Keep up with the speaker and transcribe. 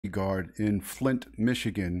guard in Flint,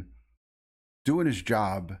 Michigan, doing his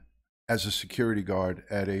job as a security guard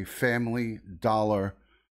at a Family Dollar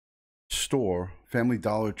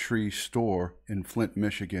Tree store in Flint,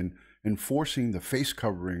 Michigan, enforcing the face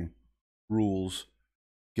covering rules,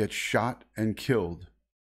 gets shot and killed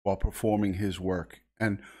while performing his work.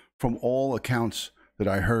 And from all accounts that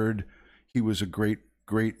I heard, he was a great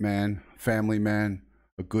man, family man,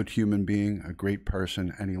 a good human being, a great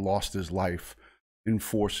person, and he lost his life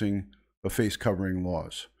enforcing the face covering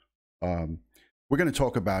laws. We're going to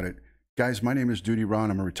talk about it. Guys, my name is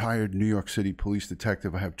DutyRon. I'm a retired New York City police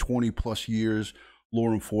detective. I have 20 plus years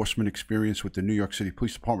law enforcement experience with the New York City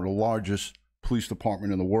Police Department, the largest police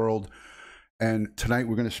department in the world. And tonight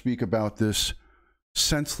we're going to speak about this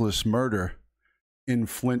senseless murder in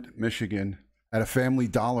Flint, Michigan at a Family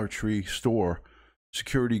Dollar Tree store.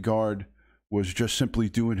 Security guard was just simply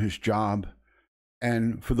doing his job.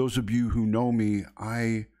 And for those of you who know me,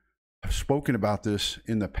 I have spoken about this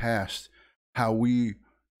in the past, how we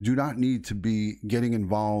do not need to be getting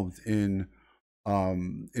involved in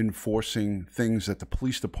enforcing things that the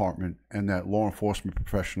police department and that law enforcement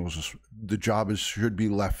professionals, the job should be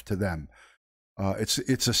left to them.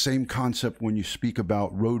 It's the same concept when you speak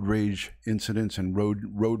about road rage incidents and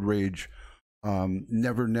road rage.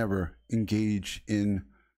 Never engage in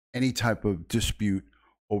any type of dispute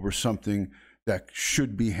over something that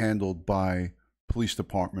should be handled by police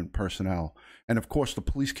department personnel. And of course, the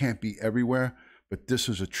police can't be everywhere, but this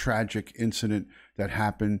is a tragic incident that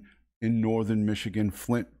happened in northern Michigan,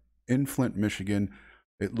 Flint, Michigan.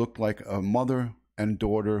 It looked like a mother and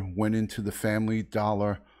daughter went into the Family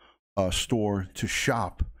Dollar store to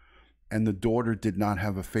shop, and the daughter did not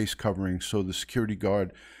have a face covering. So the security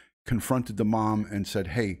guard confronted the mom and said,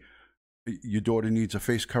 "Hey, your daughter needs a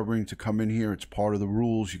face covering to come in here. It's part of the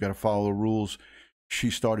rules. You got to follow the rules." She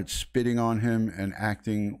started spitting on him and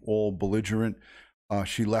acting all belligerent.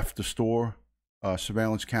 She left the store.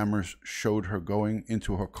 Surveillance cameras showed her going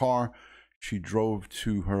into her car. She drove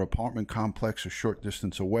to her apartment complex a short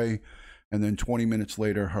distance away. And then 20 minutes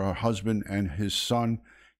later, her husband and his son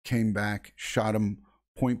came back, shot him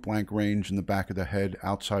point blank range in the back of the head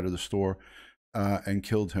outside of the store, and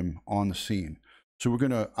killed him on the scene. So I'm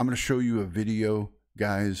gonna show you a video,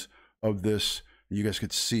 guys, of this. You guys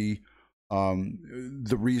could see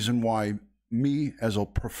the reason why me, as a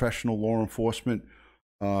professional law enforcement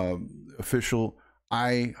official,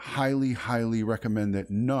 I highly recommend that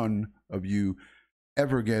none of you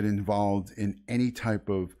ever get involved in any type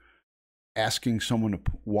of asking someone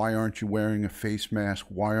why aren't you wearing a face mask?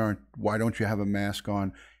 Why don't you have a mask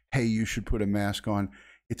on? Hey, you should put a mask on.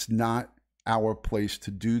 It's not our place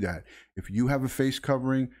to do that. If you have a face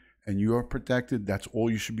covering and you are protected, that's all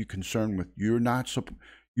you should be concerned with. You're not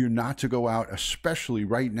to go out, especially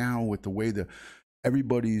right now with the way that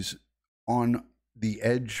everybody's on the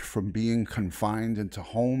edge from being confined in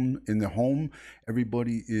the home.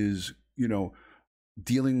 Everybody is,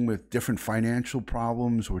 dealing with different financial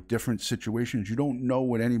problems or different situations. You don't know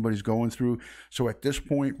what anybody's going through. So at this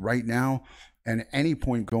point right now, and any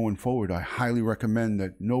point going forward, I highly recommend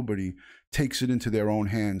that nobody takes it into their own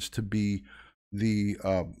hands to be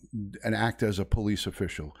and act as a police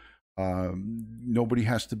official. Nobody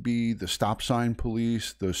has to be the stop sign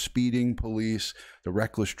police, the speeding police, the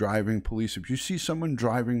reckless driving police. If you see someone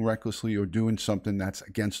driving recklessly or doing something that's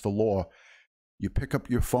against the law, you pick up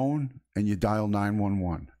your phone and you dial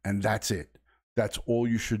 911, and that's it. That's all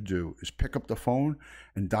you should do, is pick up the phone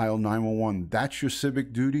and dial 911. That's your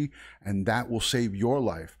civic duty, and that will save your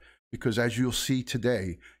life. Because as you'll see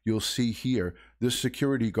today, you'll see here, this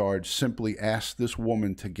security guard simply asked this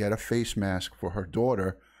woman to get a face mask for her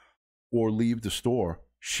daughter or leave the store.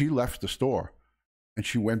 She left the store and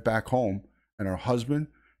she went back home, and her husband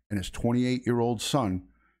and his 28-year-old son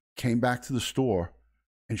came back to the store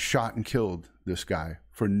and shot and killed this guy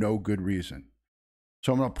for no good reason.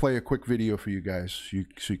 So I'm going to play a quick video for you guys so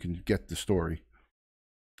you can get the story.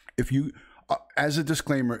 If you, as a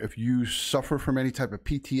disclaimer, if you suffer from any type of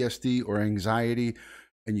PTSD or anxiety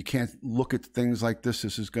and you can't look at things like this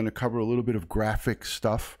is going to cover a little bit of graphic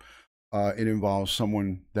stuff. It involves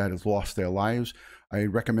someone that has lost their lives. I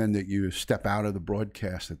recommend that you step out of the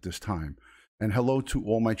broadcast at this time. And hello to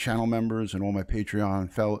all my channel members and all my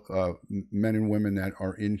Patreon fellow men and women that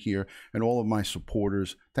are in here, and all of my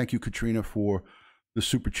supporters. Thank you, Katrina, for the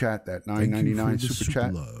super chat, that $9.99 super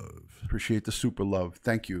chat. Love. Appreciate the super love.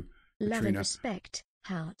 Thank you, Katrina. Love and respect.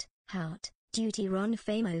 Heart. DutyRon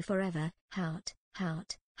Famo forever. Heart.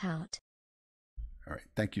 All right.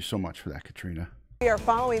 Thank you so much for that, Katrina. We are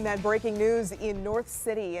following that breaking news in North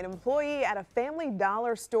City. An employee at a Family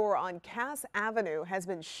Dollar store on Cass Avenue has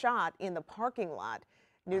been shot in the parking lot.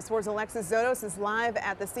 News 4's Alexis Zotos is live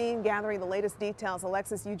at the scene gathering the latest details.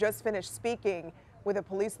 Alexis, you just finished speaking with a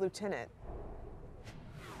police lieutenant.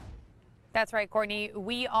 That's right, Courtney.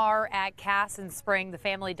 We are at Cass and Spring, the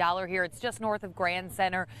Family Dollar here. It's just north of Grand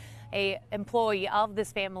Center. A employee of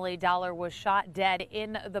this Family Dollar was shot dead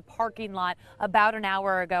in the parking lot about an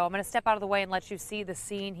hour ago. I'm going to step out of the way and let you see the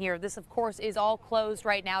scene here. This, of course, is all closed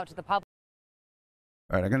right now to the public.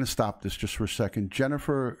 All right, I'm going to stop this just for a second.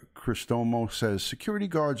 Jennifer Cristomo says security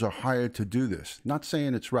guards are hired to do this. Not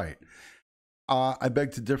saying it's right. I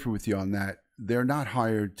beg to differ with you on that. They're not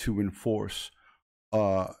hired to enforce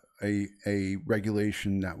a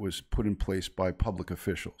regulation that was put in place by public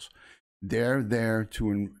officials. They're there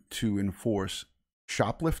to enforce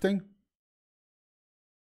shoplifting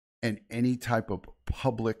and any type of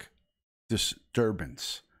public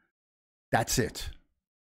disturbance. That's it.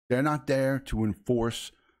 They're not there to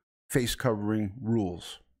enforce face covering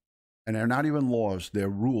rules. And they're not even laws, they're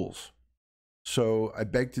rules. So I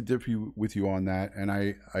beg to differ with you on that. And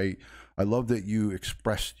I love that you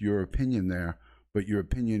expressed your opinion there, but your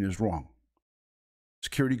opinion is wrong.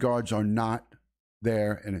 Security guards are not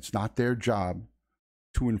there, and it's not their job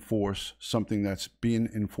to enforce something that's being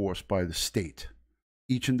enforced by the state.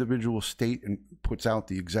 Each individual state puts out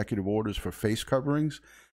the executive orders for face coverings,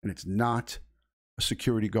 and it's not a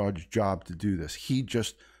security guard's job to do this. He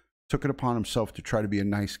just took it upon himself to try to be a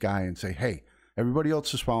nice guy and say, hey, everybody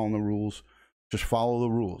else is following the rules, just follow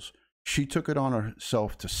the rules. She took it on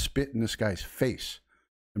herself to spit in this guy's face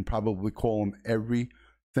and probably call him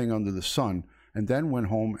everything under the sun, and then went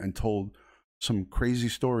home and told some crazy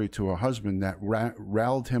story to her husband that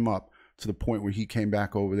riled him up to the point where he came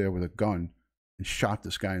back over there with a gun and shot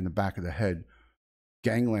this guy in the back of the head,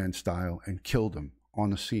 gangland style, and killed him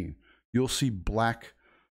on the scene. You'll see black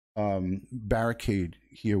barricade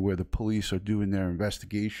here where the police are doing their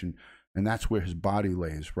investigation, and that's where his body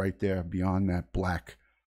lays, right there beyond that black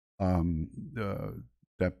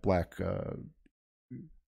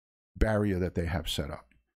barrier that they have set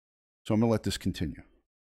up. So I'm going to let this continue.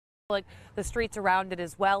 The streets around it,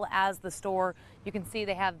 as well as the store. You can see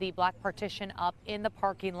they have the black partition up in the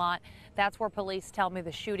parking lot. That's where police tell me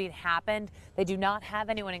the shooting happened. They do not have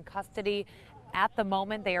anyone in custody at the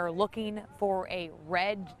moment. They are looking for a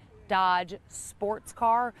red Dodge sports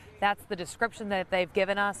car. That's the description that they've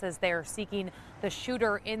given us as they're seeking the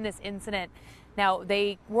shooter in this incident. Now,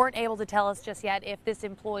 they weren't able to tell us just yet if this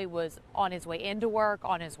employee was on his way into work,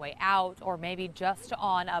 on his way out, or maybe just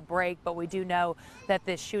on a break, but we do know that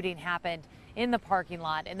this shooting happened in the parking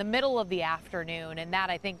lot in the middle of the afternoon, and that,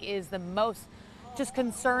 I think, is the most just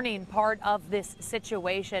concerning part of this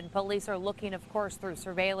situation. Police are looking, of course, through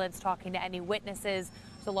surveillance, talking to any witnesses.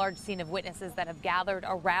 There's a large scene of witnesses that have gathered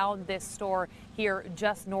around this store here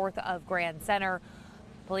just north of Grand Center.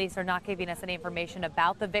 Police are not giving us any information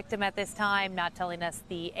about the victim at this time, not telling us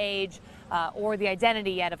the age or the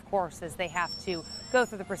identity yet, of course, as they have to go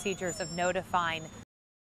through the procedures of notifying.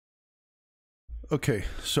 Okay,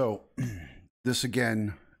 so this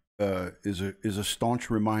again is a staunch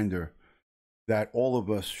reminder that all of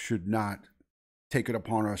us should not take it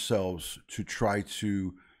upon ourselves to try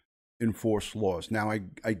to enforce laws. Now,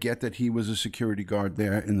 I get that he was a security guard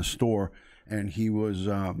there in the store, and he was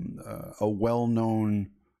a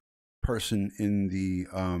well-known person in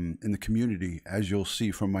the community, as you'll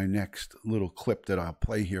see from my next little clip that I'll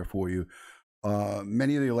play here for you.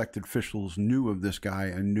 Many of the elected officials knew of this guy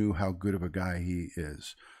and knew how good of a guy he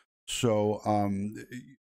is. So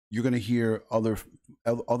you're going to hear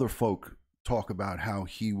other folk talk about how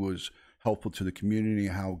he was helpful to the community,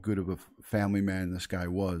 how good of a family man this guy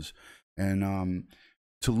was. And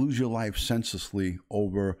to lose your life senselessly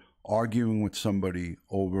over arguing with somebody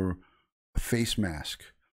over a face mask,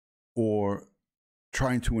 or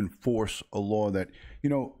trying to enforce a law that, you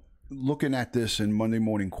know, looking at this in Monday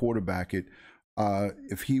Morning Quarterback,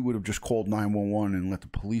 if he would have just called 911 and let the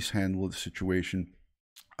police handle the situation,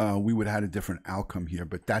 we would have had a different outcome here.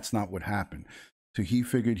 But that's not what happened. So he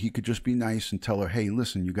figured he could just be nice and tell her, hey,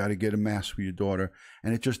 listen, you got to get a mask for your daughter.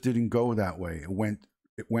 And it just didn't go that way. It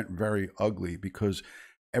went very ugly because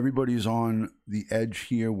everybody's on the edge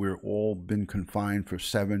here. We're all been confined for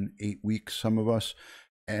 7-8 weeks, some of us.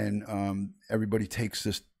 And everybody takes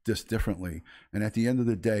this differently. And at the end of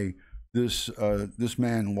the day, this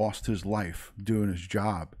man lost his life doing his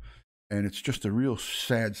job. And it's just a real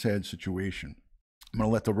sad situation. I'm going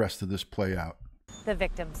to let the rest of this play out. The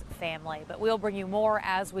victim's family. But we'll bring you more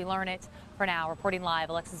as we learn it. For now, reporting live,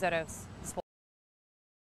 Alexis Zotos.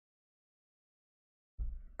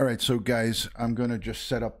 All right, so guys, I'm going to just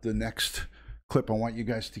set up the next clip. I want you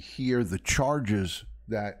guys to hear the charges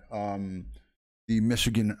that the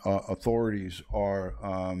Michigan authorities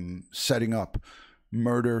are setting up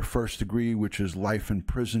murder first degree, which is life in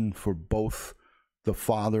prison for both the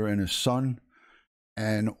father and his son,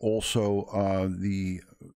 and also the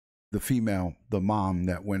female, the mom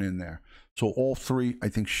that went in there. So all three, I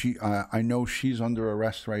think I know she's under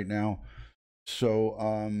arrest right now. So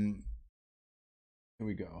here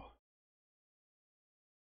we go.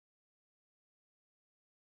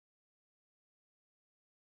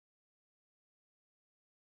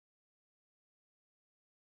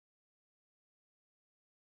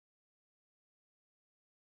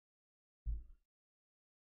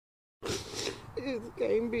 It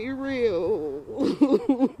can't be real.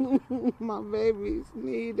 My babies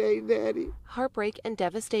need a daddy. Heartbreak and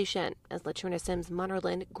devastation as Latrina Sims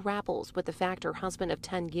Munnerlyn grapples with the fact her husband of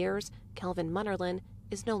 10 years, Kelvin Munnerlyn,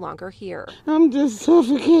 is no longer here. I'm just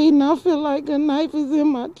suffocating. I feel like a knife is in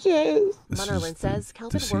my chest. Munnerlyn says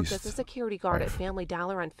Kelvin worked as a security guard at Family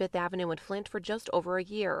Dollar on 5th Avenue in Flint for just over a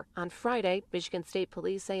year. On Friday, Michigan State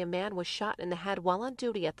Police say a man was shot in the head while on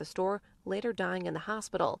duty at the store, later dying in the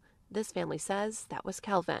hospital. This family says that was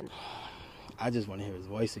Kelvin. I just want to hear his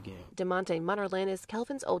voice again. DeMonte Munnerlyn is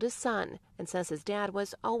Kelvin's oldest son and says his dad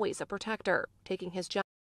was always a protector, taking his job.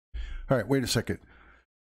 All right, wait a second.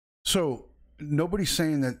 So nobody's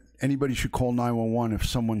saying that anybody should call 911 if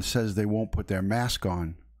someone says they won't put their mask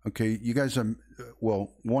on. Okay, you guys are,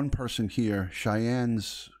 well, one person here,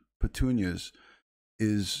 Cheyenne's Petunias,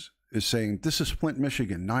 is saying, this is Flint,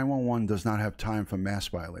 Michigan. 911 does not have time for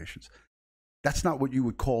mask violations. That's not what you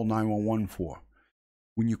would call 911 for.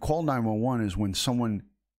 When you call 911 is when someone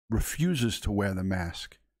refuses to wear the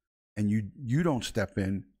mask and you don't step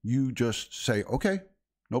in. You just say, okay,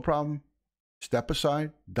 no problem. Step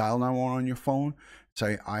aside, dial 911 on your phone,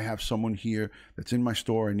 say, I have someone here that's in my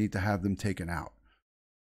store. I need to have them taken out.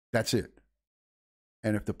 That's it.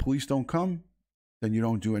 And if the police don't come, then you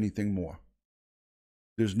don't do anything more.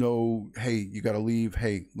 There's no, hey, you got to leave.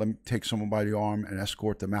 Hey, let me take someone by the arm and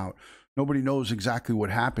escort them out. Nobody knows exactly what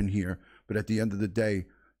happened here, but at the end of the day,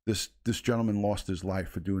 this gentleman lost his life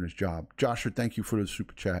for doing his job. Joshua, thank you for the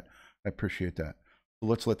super chat. I appreciate that. So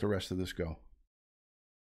let's let the rest of this go.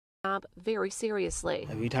 Very seriously.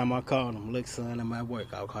 Every time I call him, look, son, I'm at work.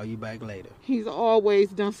 I'll call you back later. He's always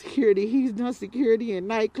done security. He's done security in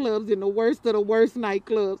nightclubs, in the worst of the worst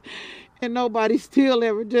nightclubs. And nobody still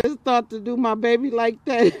ever just thought to do my baby like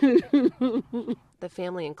that. The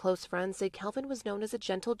family and close friends say Kelvin was known as a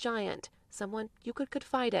gentle giant, someone you could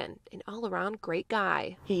confide in, an all-around great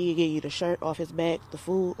guy. He gave you the shirt off his back, the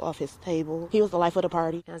food off his table. He was the life of the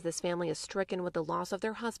party. As this family is stricken with the loss of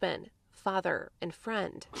their husband, father, and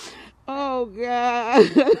friend. Oh,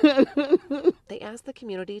 God. They ask the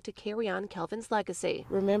community to carry on Kelvin's legacy.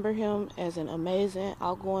 Remember him as an amazing,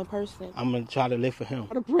 outgoing person. I'm going to try to live for him.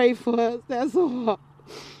 To pray for us, that's all.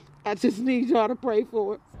 I just need y'all to pray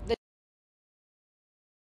for us.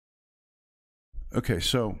 Okay,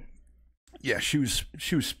 so yeah, she was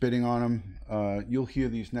spitting on him. You'll hear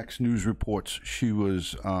these next news reports. She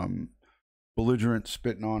was belligerent,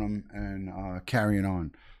 spitting on him, and carrying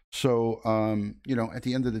on. So you know, at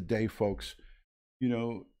the end of the day, folks, you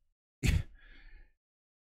know,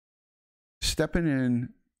 stepping in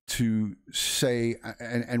to say,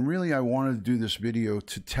 and really, I wanted to do this video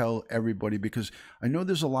to tell everybody, because I know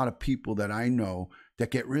there's a lot of people that I know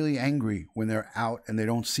that get really angry when they're out and they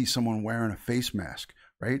don't see someone wearing a face mask,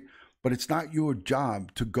 right? But it's not your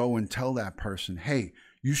job to go and tell that person, hey,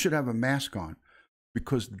 you should have a mask on,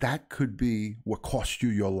 because that could be what cost you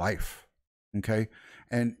your life, okay?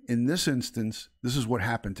 And in this instance, this is what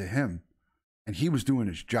happened to him. And he was doing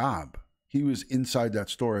his job. He was inside that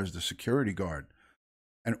store as the security guard.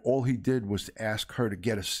 And all he did was to ask her to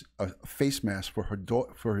get a face mask for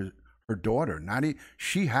her daughter.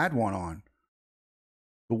 She had one on.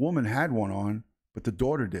 The woman had one on, but the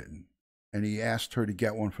daughter didn't. And he asked her to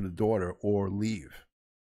get one for the daughter or leave.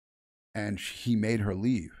 And he made her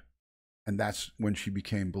leave. And that's when she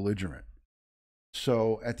became belligerent.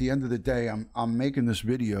 So at the end of the day, I'm making this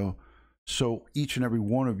video so each and every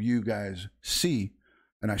one of you guys see,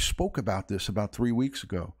 and I spoke about this about 3 weeks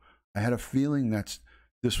ago. I had a feeling that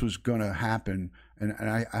this was going to happen, and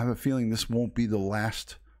I have a feeling this won't be the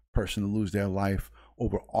last person to lose their life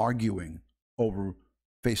over arguing over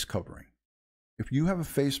face covering. If you have a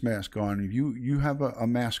face mask on, if you have a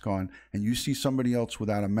mask on and you see somebody else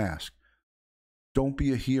without a mask, don't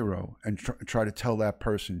be a hero and try to tell that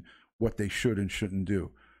person what they should and shouldn't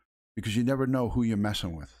do, because you never know who you're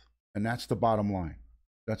messing with. And that's the bottom line.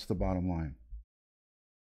 That's the bottom line.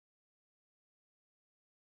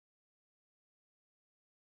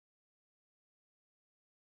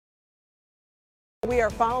 We are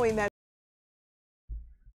following that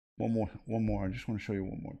One more. I just want to show you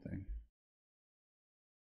one more thing.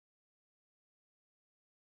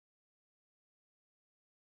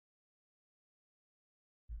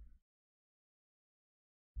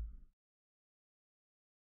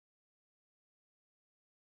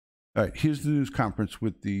 All right, here's the news conference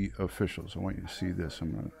with the officials. I want you to see this.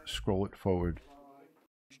 I'm going to scroll it forward.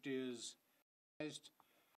 Is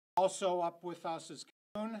also up with us is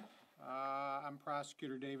I'm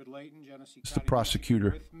Prosecutor David Layton, Genesee County. It's the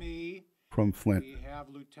prosecutor with me from Flint. We have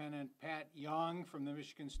Lieutenant Pat Young from the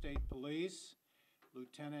Michigan State Police,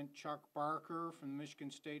 Lieutenant Chuck Barker from the Michigan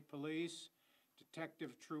State Police,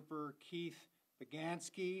 Detective Trooper Keith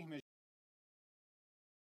Bagansky,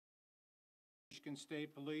 Michigan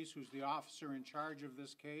State Police, who's the officer in charge of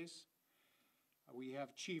this case. We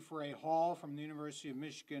have Chief Ray Hall from the University of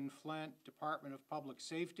Michigan Flint Department of Public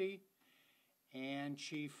Safety, and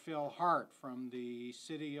Chief Phil Hart from the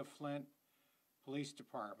City of Flint Police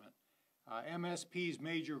Department. MSP's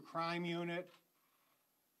Major Crime Unit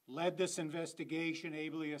led this investigation,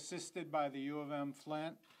 ably assisted by the U of M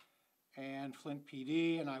Flint and Flint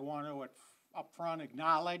PD, and I want to up front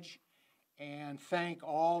acknowledge and thank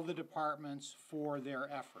all the departments for their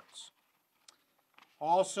efforts.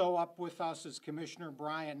 Also up with us is Commissioner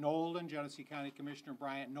Bryant Nolden, Genesee County Commissioner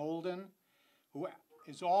Bryant Nolden, who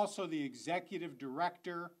is also the executive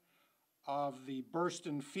director of the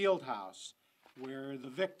Burston Fieldhouse, where the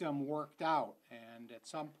victim worked out. And at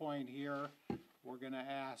some point here, we're going to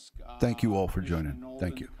ask thank you all for joining. Nolden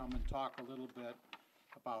Thank you. to come and talk a little bit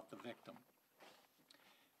about the victim.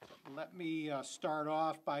 Let me start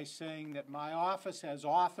off by saying that my office has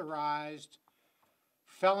authorized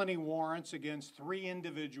felony warrants against 3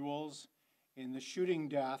 individuals in the shooting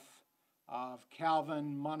death of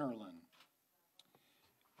Calvin Munnerlin.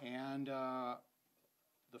 And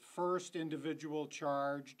the first individual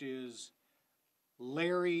charged is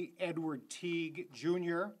Larry Edward Teague,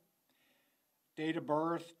 Jr., date of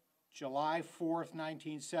birth July 4th,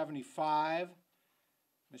 1975.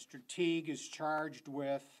 Mr. Teague is charged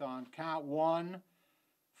with, on count 1,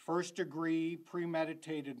 first-degree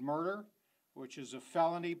premeditated murder, which is a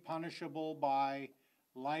felony punishable by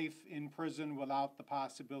life in prison without the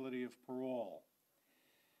possibility of parole.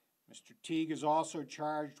 Mr. Teague is also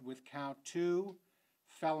charged with count 2,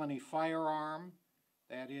 felony firearm.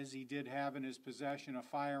 That is, he did have in his possession a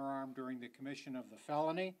firearm during the commission of the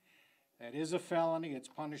felony. That is a felony. It's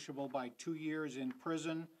punishable by 2 years in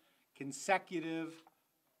prison, consecutive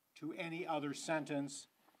to any other sentence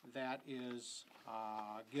that is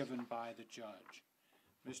given by the judge.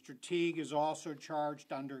 Mr. Teague is also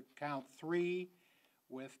charged under count 3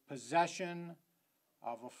 with possession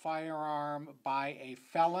of a firearm by a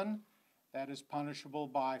felon. That is punishable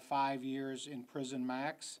by 5 years in prison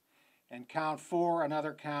max. And count 4,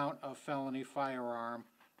 another count of felony firearm,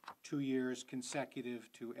 2 years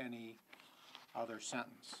consecutive to any other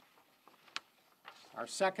sentence. Our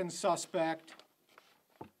second suspect,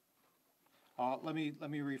 let me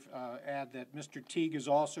add that Mr. Teague is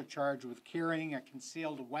also charged with carrying a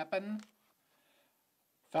concealed weapon,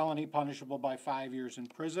 felony punishable by 5 years in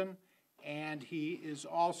prison, and he is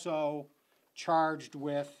also charged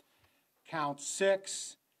with count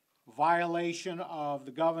 6, violation of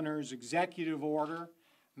the governor's executive order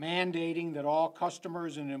mandating that all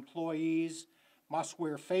customers and employees must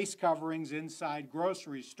wear face coverings inside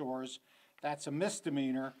grocery stores. That's a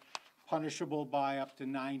misdemeanor, punishable by up to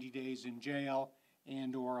 90 days in jail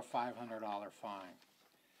and or a $500 fine.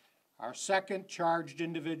 Our second charged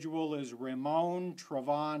individual is Ramon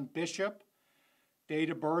Trevon Bishop, date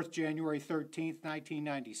of birth January 13th,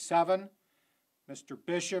 1997. Mr.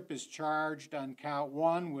 Bishop is charged on count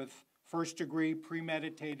 1 with first-degree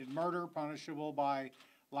premeditated murder, punishable by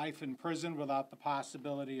life in prison without the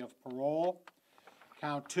possibility of parole.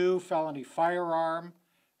 Count 2, felony firearm.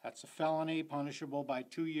 That's a felony punishable by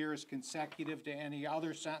 2 years consecutive to any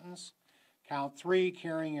other sentence. Count 3,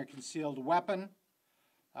 carrying a concealed weapon.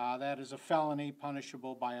 That is a felony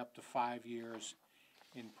punishable by up to 5 years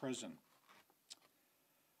in prison.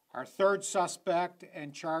 Our third suspect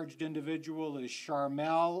and charged individual is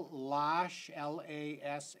Charmel Lashe,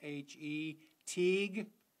 L-A-S-H-E, Teague.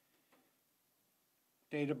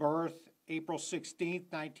 Date of birth, April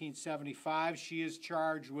 16th, 1975. She is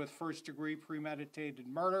charged with first-degree premeditated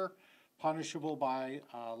murder, punishable by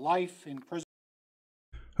life in prison.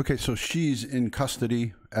 Okay, so she's in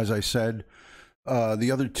custody, as I said.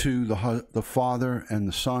 The other two, the father and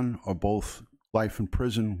the son, are both life in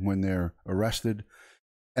prison when they're arrested.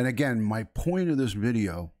 And again, my point of this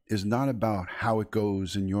video is not about how it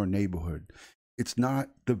goes in your neighborhood. It's not,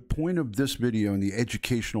 the point of this video and the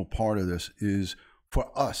educational part of this is for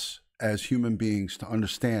us as human beings to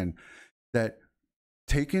understand that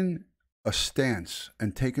taking a stance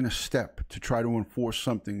and taking a step to try to enforce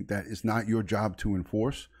something that is not your job to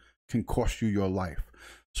enforce can cost you your life.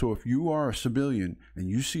 So if you are a civilian and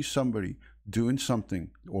you see somebody doing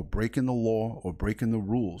something or breaking the law or breaking the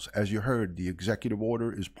rules, as you heard, the executive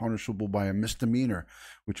order is punishable by a misdemeanor,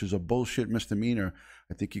 which is a bullshit misdemeanor.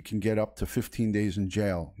 I think you can get up to 15 days in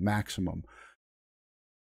jail maximum.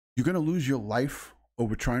 You're going to lose your life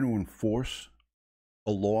over trying to enforce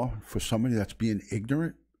a law for somebody that's being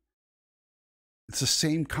ignorant. It's the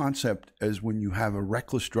same concept as when you have a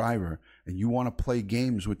reckless driver and you want to play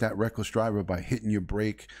games with that reckless driver by hitting your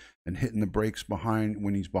brake and hitting the brakes behind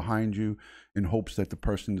when he's behind you in hopes that the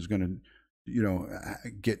person is going to, you know,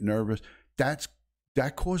 get nervous. That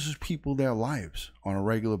causes people their lives on a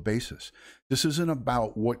regular basis. This isn't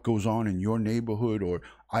about what goes on in your neighborhood or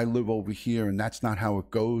I live over here and that's not how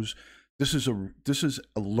it goes. This is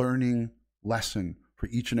a learning lesson for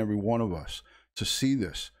each and every one of us to see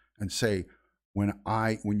this and say,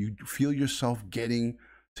 when you feel yourself getting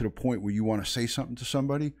to the point where you want to say something to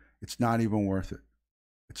somebody, it's not even worth it.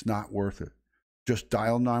 It's not worth it. Just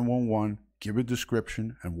dial 911, give a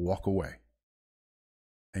description, and walk away.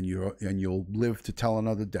 And you'll live to tell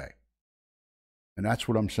another day. And that's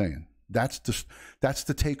what I'm saying. That's the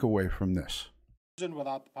takeaway from this.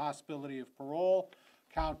 Without the possibility of parole.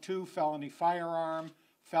 Count 2, felony firearm,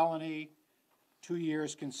 felony, 2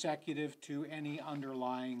 years consecutive to any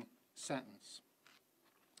underlying sentence.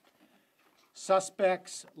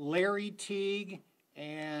 Suspects Larry Teague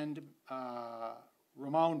and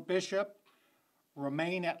Ramon Bishop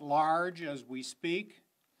remain at large as we speak.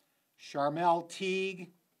 Charmel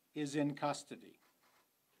Teague is in custody.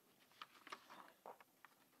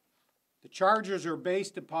 The charges are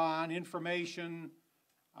based upon information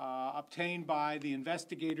obtained by the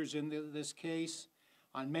investigators in this case.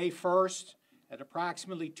 On May 1st, at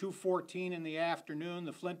approximately 2:14 in the afternoon,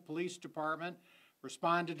 the Flint Police Department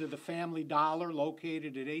responded to the Family Dollar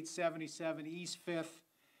located at 877 East 5th.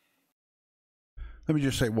 Let me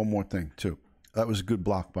just say one more thing, too. That was a good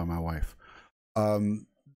block by my wife.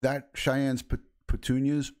 That Cheyenne's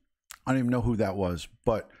Petunias, I don't even know who that was,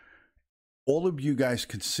 but all of you guys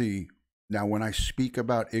can see now when I speak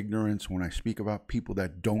about ignorance, when I speak about people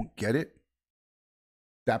that don't get it,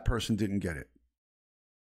 that person didn't get it.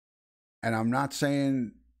 And I'm not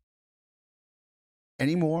saying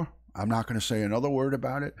anymore. I'm not going to say another word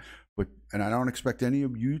about it, and I don't expect any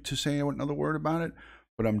of you to say another word about it,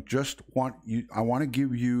 but I want to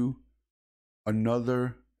give you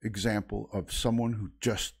another example of someone who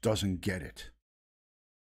just doesn't get it.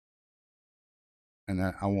 And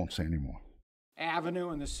that I won't say anymore.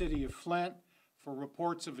 Avenue in the city of Flint for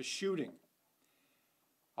reports of a shooting.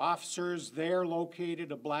 Officers there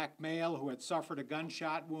located a black male who had suffered a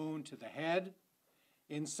gunshot wound to the head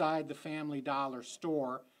inside the Family Dollar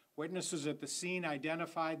store. Witnesses at the scene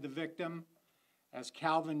identified the victim as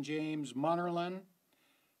Calvin James Munnerlin,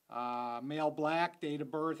 male black, date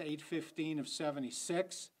of birth 8/15 of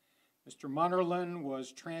 76. Mr. Munnerlin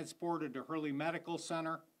was transported to Hurley Medical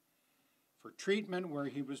Center for treatment where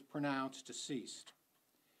he was pronounced deceased.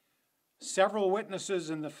 Several witnesses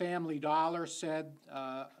in the Family Dollar said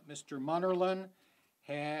Mr. Munnerlin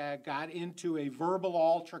had got into a verbal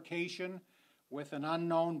altercation with an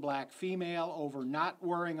unknown black female over not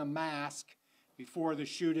wearing a mask before the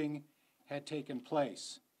shooting had taken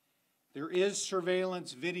place. There is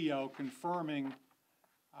surveillance video confirming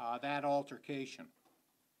that altercation.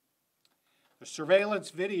 The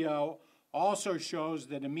surveillance video also shows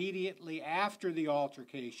that immediately after the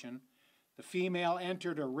altercation, the female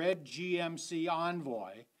entered a red GMC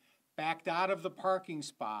Envoy, backed out of the parking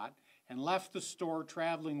spot, and left the store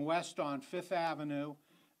traveling west on 5th Avenue,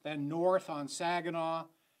 then north on Saginaw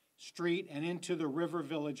Street and into the River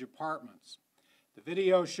Village apartments. The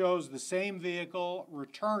video shows the same vehicle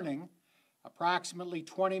returning approximately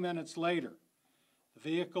 20 minutes later. The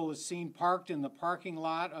vehicle is seen parked in the parking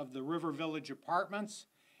lot of the River Village apartments,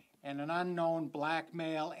 and an unknown black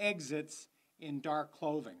male exits in dark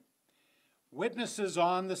clothing. Witnesses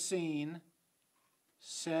on the scene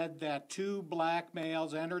said that 2 black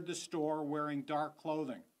males entered the store wearing dark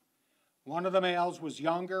clothing. One of the males was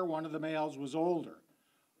younger, one of the males was older.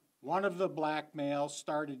 One of the black males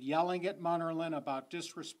started yelling at Munnerlin about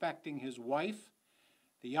disrespecting his wife.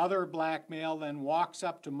 The other black male then walks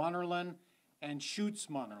up to Munnerlin and shoots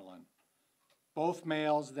Munnerlin. Both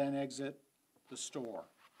males then exit the store.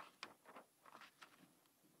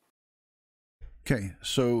 Okay,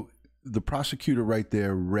 so the prosecutor right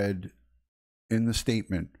there read in the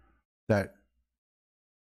statement that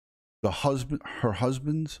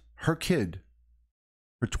her kid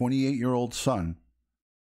her 28-year-old son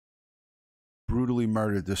brutally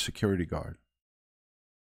murdered this security guard.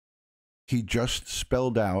 He just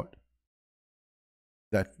spelled out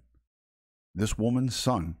that this woman's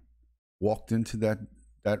son walked into that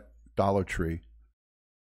Dollar Tree,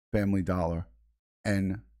 Family Dollar,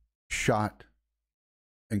 and shot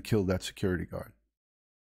and killed that security guard.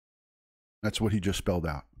 That's what he just spelled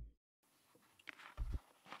out.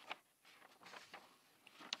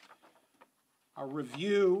 A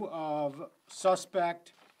review of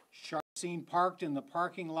suspect seen parked in the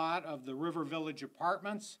parking lot of the River Village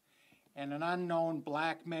Apartments, and an unknown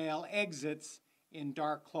black male exits in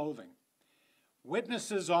dark clothing.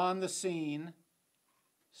 Witnesses on the scene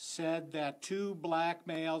said that two black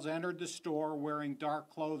males entered the store wearing dark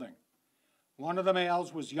clothing. One of the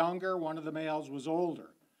males was younger, one of the males was older.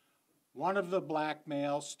 One of the black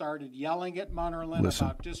males started yelling at Munnerlyn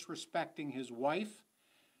about disrespecting his wife.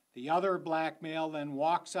 The other black male then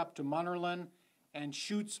walks up to Munnerlyn and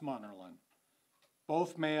shoots Munnerlyn.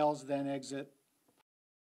 Both males then exit.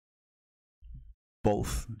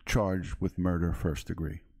 Both charged with murder first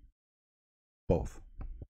degree. Both.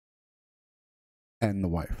 And the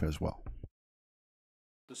wife as well.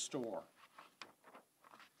 The store.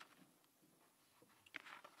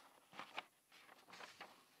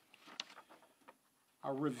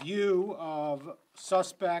 A review of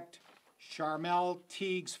suspect Charmel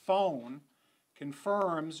Teague's phone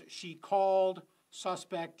confirms she called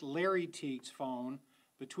suspect Larry Teague's phone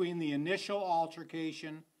between the initial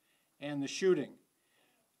altercation and the shooting.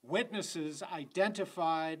 Witnesses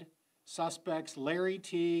identified suspects Larry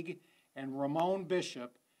Teague and Ramon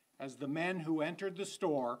Bishop as the men who entered the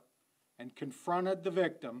store and confronted the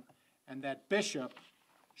victim, and that Bishop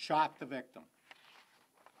shot the victim.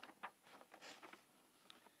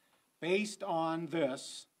 Based on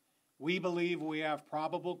this, we believe we have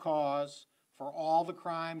probable cause for all the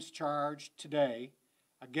crimes charged today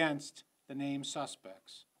against the named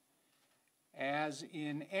suspects. As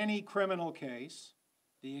in any criminal case,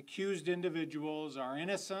 the accused individuals are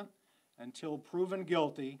innocent until proven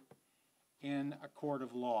guilty in a court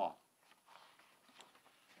of law.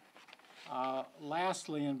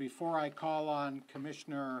 Lastly, and before I call on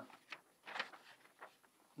Commissioner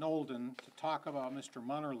Nolden to talk about Mr.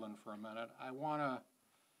 Munnerlyn for a minute, I want to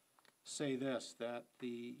say this, that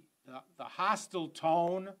the hostile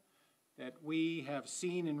tone that we have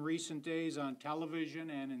seen in recent days on television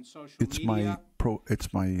and in social media.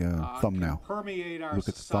 It's my thumbnail. Permeate our Look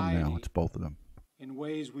at the society thumbnail. It's both of them. in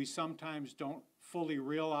ways we sometimes don't fully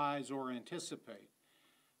realize or anticipate.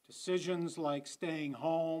 Decisions like staying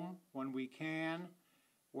home when we can,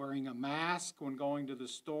 wearing a mask when going to the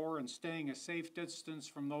store, and staying a safe distance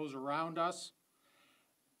from those around us,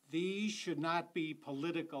 these should not be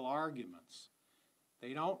political arguments.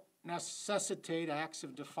 They don't necessitate acts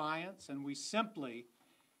of defiance, and we simply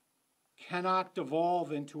cannot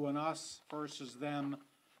devolve into an us versus them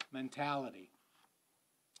mentality.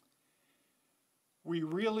 We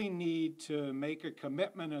really need to make a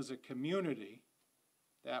commitment as a community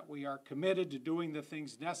that we are committed to doing the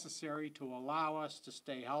things necessary to allow us to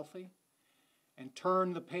stay healthy and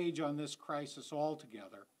turn the page on this crisis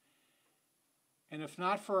altogether. And if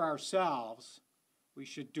not for ourselves, we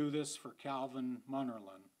should do this for Calvin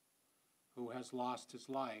Munnerlyn, who has lost his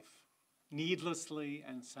life needlessly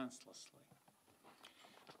and senselessly.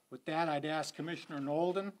 With that, I'd ask Commissioner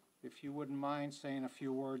Nolden if you wouldn't mind saying a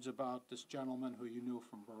few words about this gentleman who you knew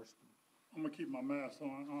from Burston. I'm going to keep my mask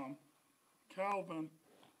on. Calvin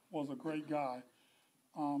was a great guy.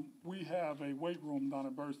 We have a weight room down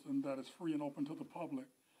at Burston that is free and open to the public.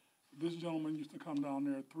 This gentleman used to come down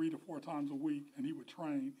there 3 to 4 times a week, and he would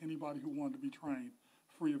train anybody who wanted to be trained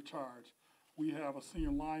free of charge. We have a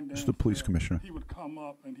senior line dance. Mr. the police commissioner. He would come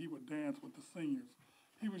up and he would dance with the seniors.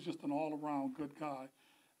 He was just an all-around good guy.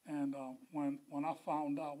 And when I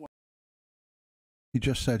found out what he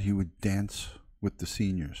just said, he would dance with the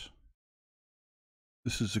seniors.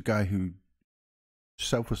 This is a guy who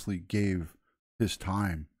selflessly gave his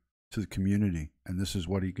time to the community, and this is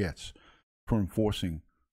what he gets for enforcing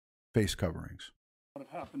face coverings. What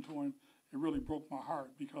had happened to him, it really broke my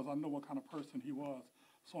heart because I know what kind of person he was.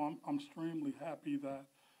 So I'm extremely happy that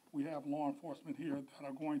we have law enforcement here that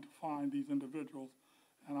are going to find these individuals,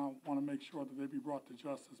 and I want to make sure that they be brought to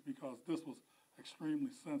justice because this was extremely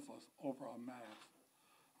senseless over a mask.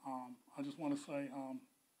 I just want to say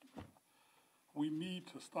we need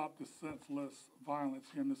to stop this senseless violence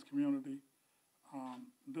here in this community.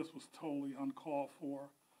 This was totally uncalled for.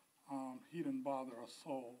 He didn't bother a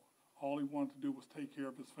soul. All he wanted to do was take care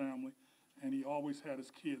of his family, and he always had his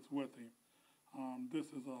kids with him. This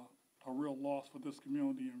is a real loss for this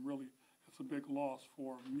community, and really it's a big loss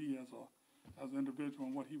for me as an individual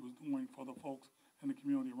and what he was doing for the folks in the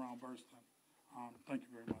community around Burston. Thank you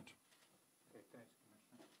very much. Okay, thanks,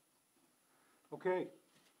 Commissioner. Okay.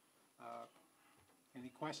 Any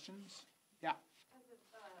questions? Yeah. Has the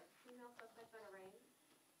female suspect been arraigned?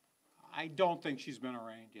 I don't think she's been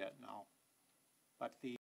arraigned yet, no. But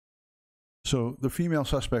So the female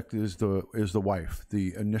suspect is the wife,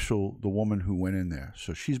 the woman who went in there.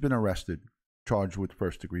 So she's been arrested, charged with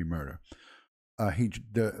first-degree murder.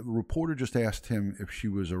 The reporter just asked him if she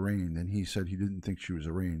was arraigned, and he said he didn't think she was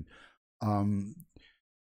arraigned.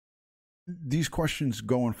 These questions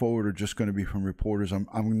going forward are just going to be from reporters.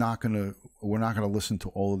 we're not going to listen to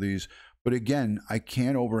all of these. But again, I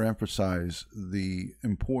can't overemphasize the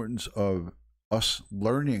importance of us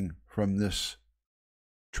learning from this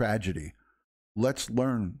tragedy. Let's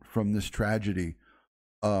learn from this tragedy.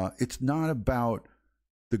 It's not about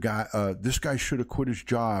the guy, this guy should have quit his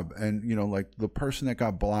job. And, like the person that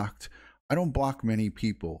got blocked, I don't block many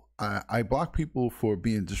people. I block people for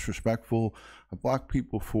being disrespectful. I block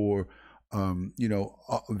people for,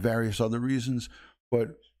 various other reasons.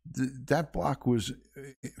 But that block was,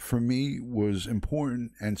 for me, was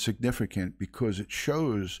important and significant because it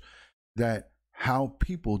shows that how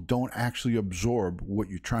people don't actually absorb what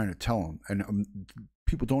you're trying to tell them. And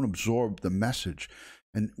people don't absorb the message.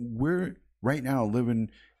 And we're right now living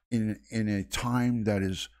in a time that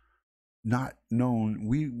is not known.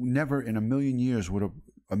 We never in a million years would have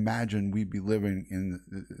imagined we'd be living in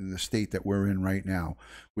the state that we're in right now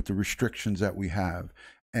with the restrictions that we have.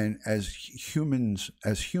 And as humans,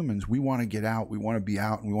 we want to get out, we want to be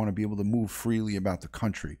out, and we want to be able to move freely about the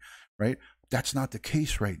country, right? That's not the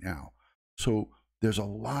case right now. So there's a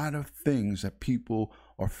lot of things that people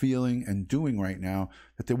are feeling and doing right now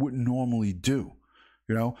that they wouldn't normally do,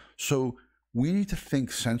 So we need to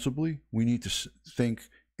think sensibly. We need to think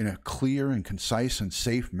in a clear and concise and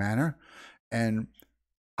safe manner. And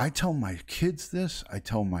I tell my kids this, I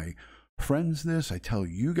tell my friends this, I tell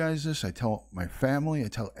you guys this, I tell my family, I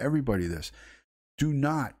tell everybody this. Do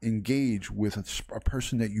not engage with a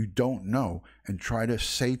person that you don't know and try to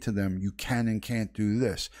say to them, you can and can't do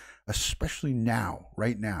this, especially now,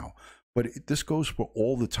 right now. But this goes for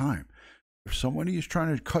all the time. If somebody is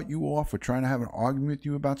trying to cut you off or trying to have an argument with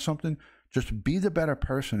you about something, just be the better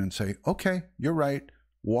person and say, okay, you're right,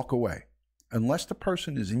 walk away. Unless the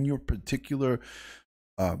person is in your particular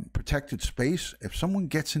protected space, if someone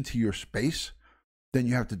gets into your space, then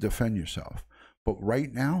you have to defend yourself. But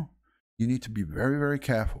right now, you need to be very, very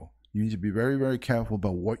careful. You need to be very, very careful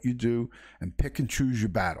about what you do and pick and choose your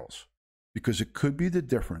battles, because it could be the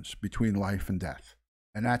difference between life and death.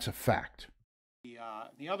 And that's a fact.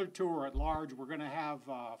 The other two are at large. We're going to have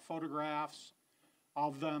photographs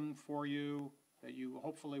of them for you that you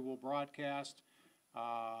hopefully will broadcast.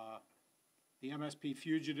 The MSP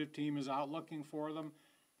fugitive team is out looking for them.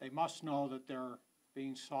 They must know that they're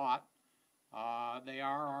being sought. They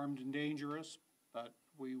are armed and dangerous, but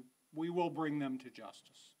we will bring them to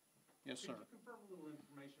justice. Yes, sir. Can you confirm a little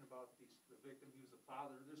information about the victim? He was a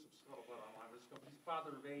father. There's some scuttlebutt online. He's a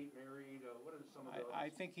father of 8, married. What are some of those? I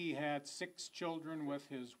think he had 6 children with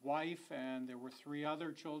his wife, and there were 3 other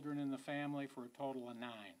children in the family for a total of 9.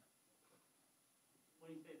 When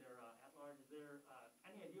you say they're at large, is there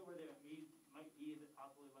any idea where they might be? Is it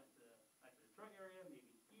possibly went to the Detroit area, maybe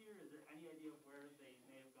here? Is there any idea of where they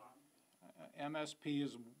may have gone? MSP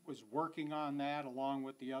was working on that along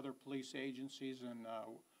with the other police agencies, and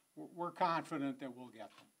we're confident that we'll get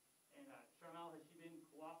them. And Charmel, has she been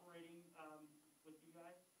cooperating with you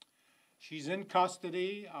guys? She's in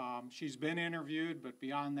custody. She's been interviewed, but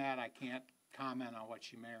beyond that, I can't comment on what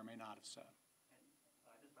she may or may not have said.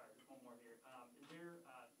 And just one more here. Is there,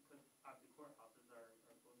 because obviously courthouses are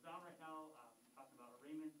closed down right now, talking about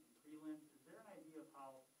arraignments and prelims, is there an idea of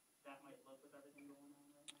how that might look with everything going on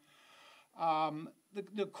right now?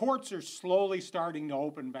 The courts are slowly starting to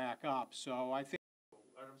open back up, so I think.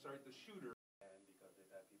 I'm sorry, the shooter. Because they've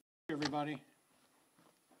had people. Everybody.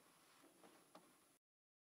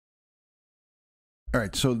 All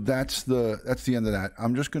right, so that's the end of that.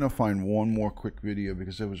 I'm just going to find one more quick video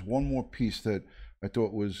because there was one more piece that I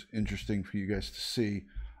thought was interesting for you guys to see.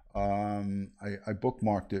 I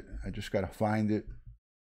bookmarked it. I just got to find it.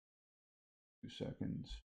 2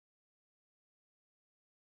 seconds.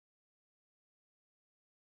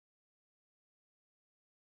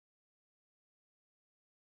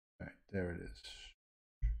 All right, there it is.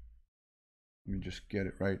 Let me just get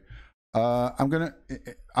it right. I'm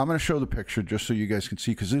gonna show the picture just so you guys can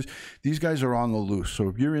see, because these guys are on the loose. So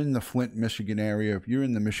if you're in the Flint, Michigan area, if you're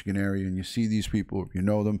in the Michigan area and you see these people, if you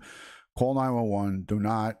know them, call 911. Do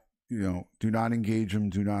not, do not engage them.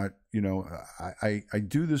 Do not, I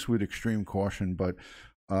do this with extreme caution, but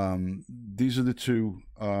these are the two,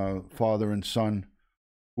 father and son,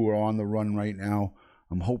 who are on the run right now.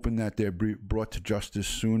 I'm hoping that they're brought to justice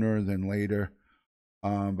sooner than later.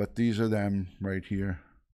 But these are them right here.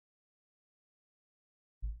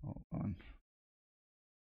 Hold on.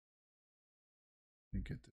 Let me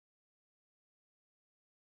get this.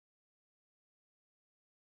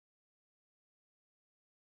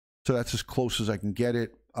 So that's as close as I can get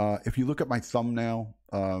it. If you look at my thumbnail,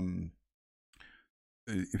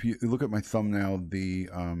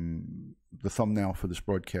 the thumbnail for this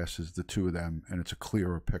broadcast is the two of them, and it's a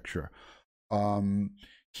clearer picture.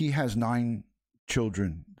 He has 9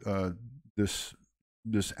 children. This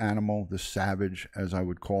animal, this savage, as I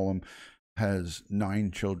would call him, has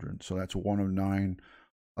 9 children. So that's 1 of 9.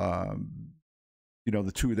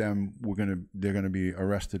 The two of them, they're gonna be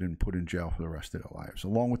arrested and put in jail for the rest of their lives,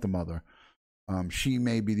 along with the mother. She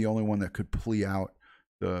may be the only one that could plea out,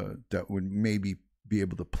 that would maybe be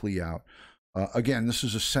able to plea out. Again, this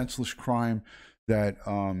is a senseless crime that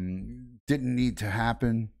didn't need to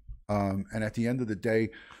happen. And at the end of the day,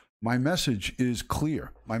 my message is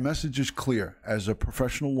clear. My message is clear. As a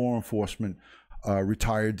professional law enforcement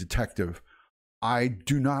retired detective, I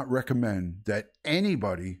do not recommend that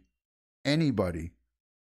anybody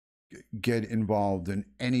get involved in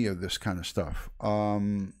any of this kind of stuff.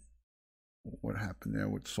 What happened there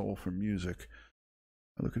with Soul for Music?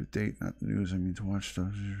 I look at the date, not the news. I mean to watch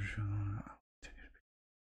stuff.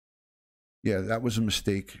 Yeah, that was a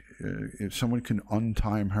mistake. If someone can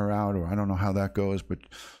untime her out, or I don't know how that goes, but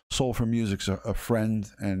Soul for Music's a friend,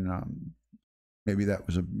 and maybe that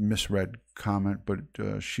was a misread comment, but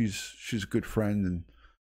she's a good friend, and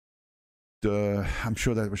I'm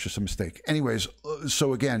sure that was just a mistake. Anyways,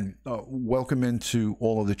 so again, welcome into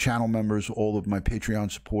all of the channel members, all of my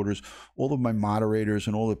Patreon supporters, all of my moderators,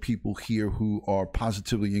 and all the people here who are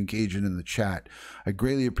positively engaging in the chat. I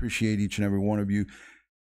greatly appreciate each and every one of you.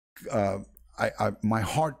 My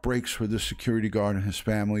heart breaks for this security guard and his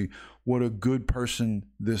family. What a good person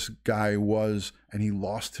this guy was, and he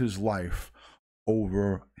lost his life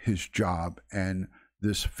over his job and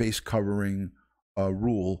this face covering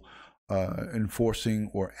rule.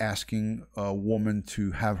 Enforcing or asking a woman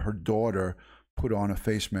to have her daughter put on a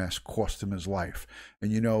face mask cost him his life.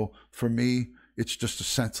 And for me, it's just a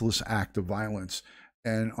senseless act of violence.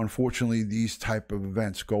 And unfortunately, these type of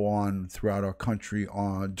events go on throughout our country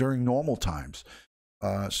during normal times.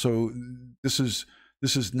 So this is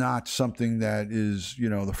not something that is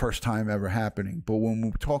the first time ever happening. But when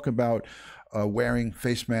we talk about wearing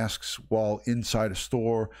face masks while inside a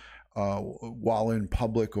store, while in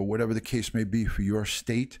public, or whatever the case may be for your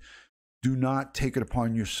state, do not take it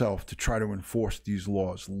upon yourself to try to enforce these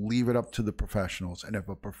laws. Leave it up to the professionals. And if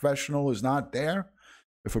a professional is not there,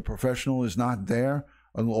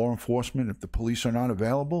 on law enforcement, if the police are not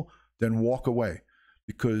available, then walk away,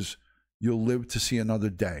 because you'll live to see another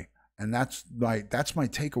day. And that's my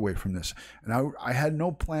takeaway from this. And I had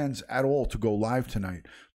no plans at all to go live tonight,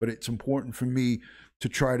 but it's important for me to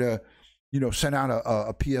try to send out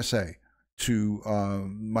a PSA to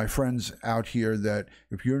my friends out here that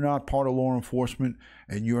if you're not part of law enforcement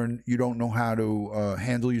and you don't know how to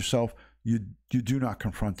handle yourself, you do not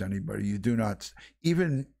confront anybody. You do not,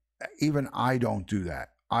 even I don't do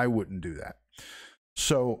that. I wouldn't do that.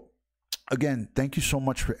 So again, thank you so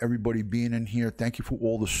much for everybody being in here. Thank you for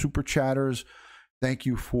all the super chatters. Thank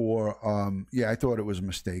you for I thought it was a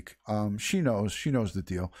mistake. She knows the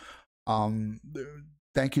deal.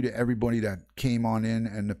 Thank you to everybody that came on in,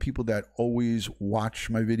 and the people that always watch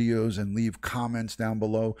my videos and leave comments down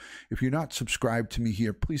below. If you're not subscribed to me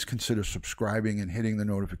here, please consider subscribing and hitting the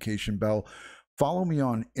notification bell. Follow me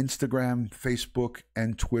on Instagram, Facebook,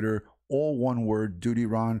 and Twitter, all one word,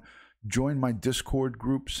 DutyRon. Join my Discord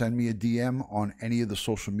group. Send me a DM on any of the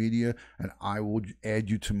social media, and I will add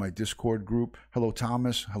you to my Discord group. Hello,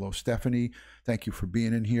 Thomas. Hello, Stephanie. Thank you for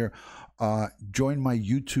being in here. Join my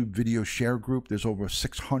YouTube video share group. There's over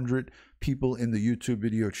 600 people in the YouTube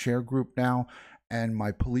video share group now, and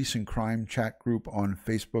my police and crime chat group on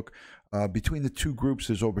Facebook. Between the two groups,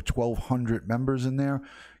 there's over 1,200 members in there.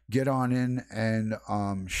 Get on in and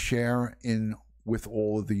share in with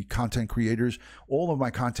all of the content creators. All of my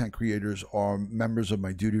content creators are members of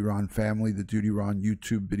my DutyRon family, the DutyRon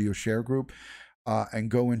YouTube video share group, and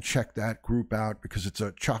go and check that group out, because it's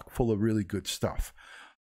a chock full of really good stuff.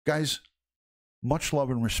 Guys, much love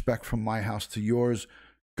and respect from my house to yours.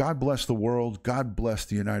 God bless the world. God bless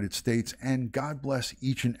the United States, and God bless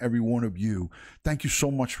each and every one of you. Thank you so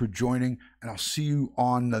much for joining, and I'll see you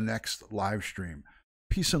on the next live stream.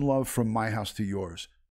 Peace and love from my house to yours.